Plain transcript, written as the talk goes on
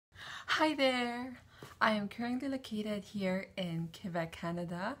Hi there! I am currently located here in Quebec,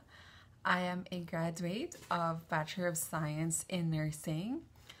 Canada. I am a graduate of Bachelor of Science in Nursing.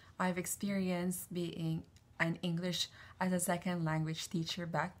 I've experienced being an English as a second language teacher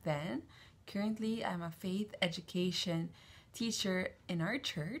back then. Currently, I'm a faith education teacher in our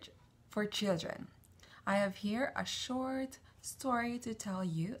church for children. I have here a short story to tell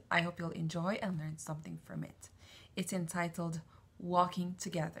you. I hope you'll enjoy and learn something from it. It's entitled Walking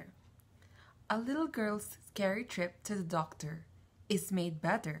Together. A little girl's scary trip to the doctor is made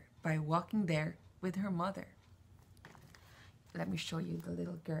better by walking there with her mother. Let me show you the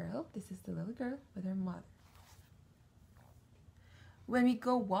little girl. This is the little girl with her mother. When we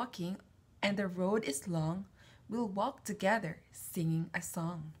go walking and the road is long, we'll walk together singing a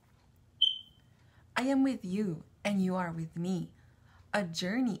song. I am with you and you are with me. A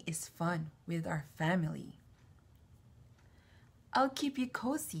journey is fun with our family. I'll keep you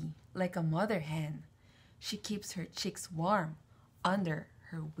cozy like a mother hen. She keeps her chicks warm under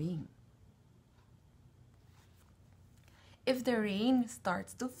her wing. If the rain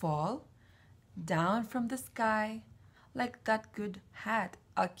starts to fall down from the sky, like that good hat,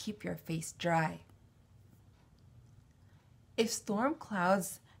 I'll keep your face dry. If storm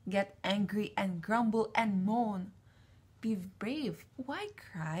clouds get angry and grumble and moan, be brave, why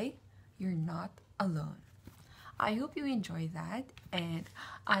cry? You're not alone. I hope you enjoy that, and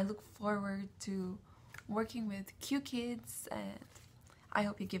I look forward to working with cute kids, and I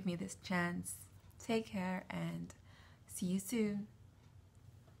hope you give me this chance. Take care and see you soon.